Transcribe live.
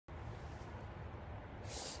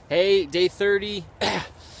Hey, day 30.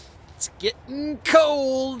 It's getting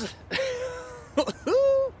cold.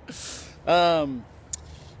 All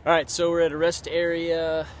right, so we're at a rest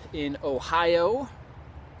area in Ohio.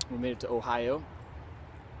 We made it to Ohio,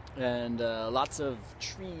 and lots of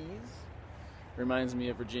trees. Reminds me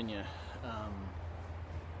of Virginia.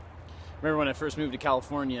 Remember when I first moved to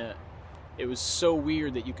California, it was so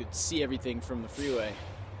weird that you could see everything from the freeway.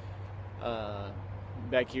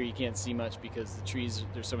 Back here you can't see much because the trees,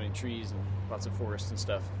 there's so many trees and lots of forests and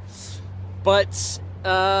stuff. But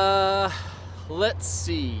let's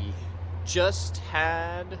see, just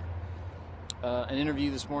had an interview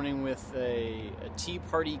this morning with a Tea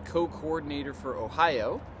Party co-coordinator for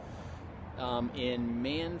Ohio in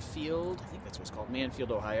Mansfield. I think that's what it's called,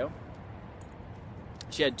 Mansfield, Ohio.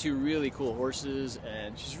 She had two really cool horses,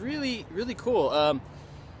 and she's really, really cool.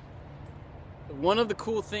 One of the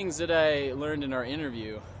cool things that I learned in our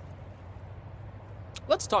interview,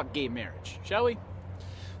 let's talk gay marriage, shall we?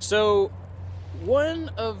 So,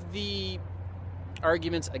 one of the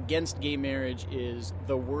arguments against gay marriage is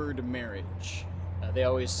the word marriage. They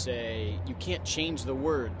always say, you can't change the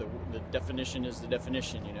word, the definition is the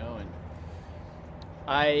definition, you know, and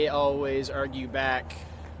I always argue back,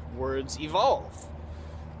 words evolve,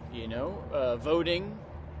 you know. Voting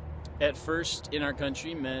at first in our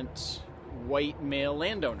country meant white male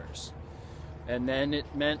landowners, and then it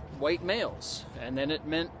meant white males, and then it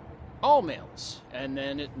meant all males, and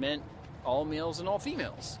then it meant all males and all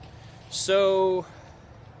females. So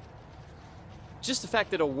just the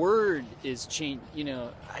fact that a word is changed, you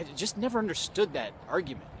know, I just never understood that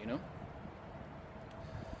argument, you know.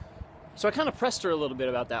 So I kind of pressed her a little bit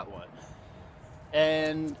about that one,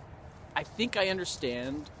 and I think I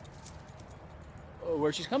understand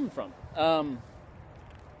where she's coming from.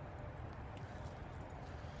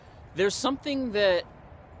 There's something that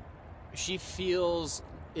she feels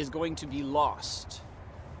is going to be lost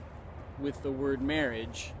with the word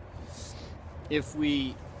marriage if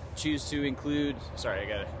we choose to include... Sorry, I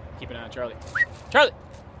gotta keep an eye on Charlie. Charlie!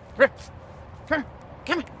 Come here!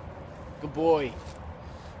 Come here! Good boy.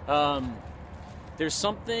 There's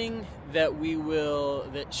something that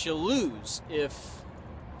she'll lose if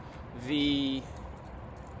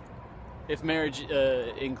marriage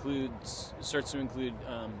starts to include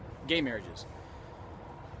gay marriages.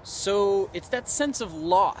 So it's that sense of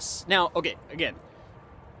loss. Now, okay, again,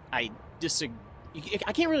 I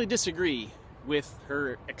can't really disagree with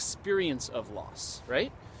her experience of loss,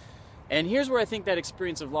 right? And here's where I think that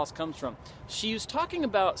experience of loss comes from. She was talking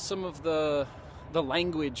about some of the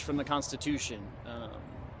language from the Constitution,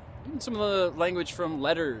 even some of the language from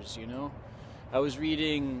letters, you know. I was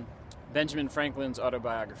reading Benjamin Franklin's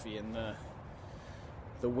autobiography, and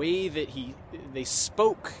the way that they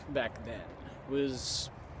spoke back then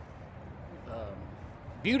was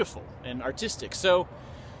beautiful and artistic. So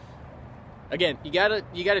again, you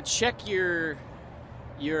gotta check your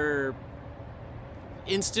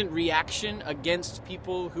instant reaction against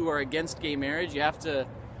people who are against gay marriage. You have to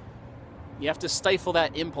stifle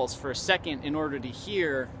that impulse for a second in order to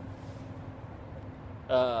hear.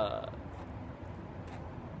 Come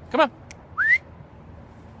on.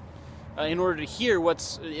 In order to hear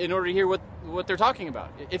what they're talking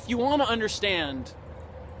about. If you want to understand,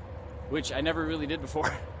 which I never really did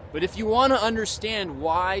before, but if you want to understand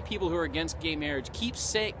why people who are against gay marriage keep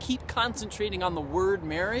concentrating on the word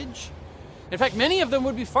marriage. In fact, many of them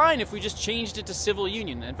would be fine if we just changed it to civil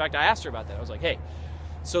union. In fact, I asked her about that. I was like, hey,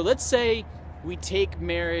 so let's say we take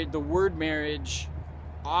the word marriage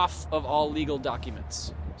off of all legal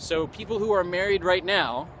documents. So people who are married right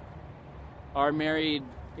now are married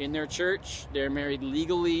in their church, they're married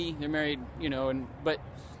legally, they're married, you know, but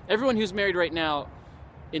everyone who's married right now,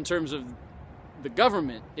 in terms of the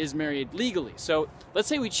government, is married legally. So let's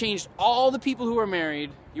say we changed all the people who are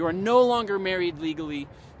married. You are no longer married legally.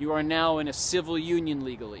 You are now in a civil union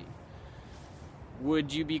legally.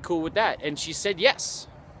 Would you be cool with that? And she said yes.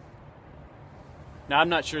 Now, I'm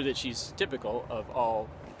not sure that she's typical of all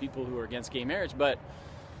people who are against gay marriage, but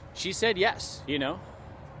she said yes, you know.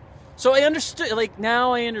 So I understood, like,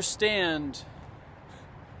 now I understand.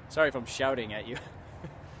 Sorry if I'm shouting at you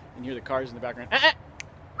and hear the cars in the background. Come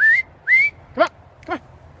on, come on,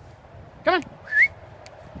 come on.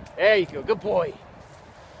 There you go, good boy.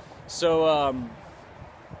 So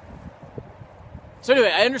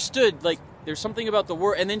anyway, I understood, like, there's something about the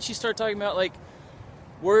word, and then she started talking about, like,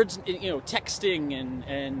 words, you know, texting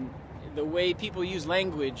and the way people use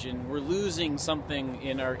language, and we're losing something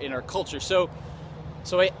in our culture.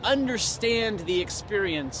 So I understand the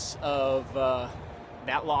experience of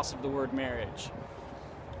that loss of the word marriage.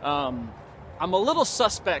 I'm a little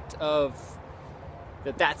suspect of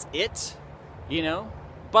that that's it, you know,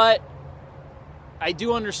 but I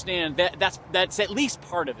do understand that that's at least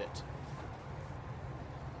part of it.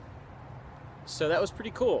 So that was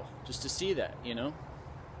pretty cool just to see that, you know,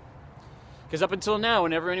 because up until now,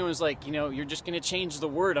 whenever anyone was like, you know, you're just going to change the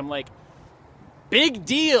word, I'm like, big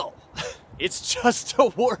deal. It's just a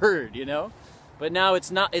word, you know. But now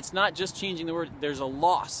it's not just changing the word. There's a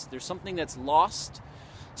loss. There's something that's lost,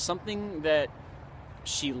 something that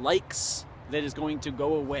she likes that is going to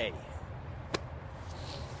go away.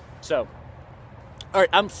 So, all right,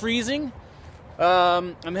 I'm freezing.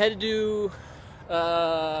 I'm headed to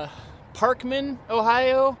Parkman,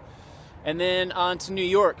 Ohio, and then on to New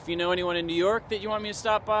York. If you know anyone in New York that you want me to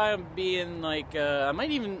stop by, I'm being like, I might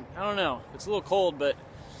even, I don't know, it's a little cold, but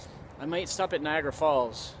I might stop at Niagara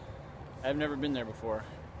Falls. I've never been there before.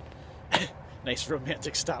 Nice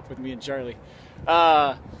romantic stop with me and Charlie.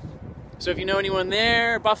 So if you know anyone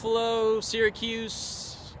there, Buffalo,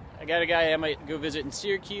 Syracuse, I got a guy I might go visit in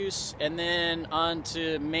Syracuse, and then on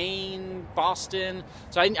to Maine, Boston.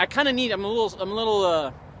 So I kind of need, I'm a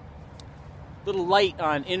little light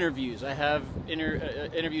on interviews. I have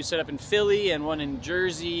interviews set up in Philly and one in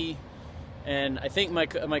Jersey, and I think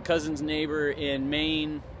my cousin's neighbor in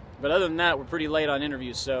Maine. But other than that, we're pretty light on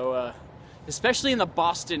interviews. So especially in the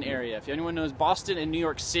Boston area, if anyone knows Boston and New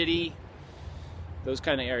York City, those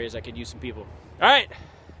kind of areas, I could use some people. All right,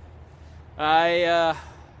 I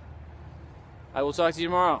will talk to you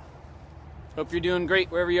tomorrow. Hope you're doing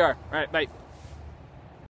great wherever you are. All right, bye.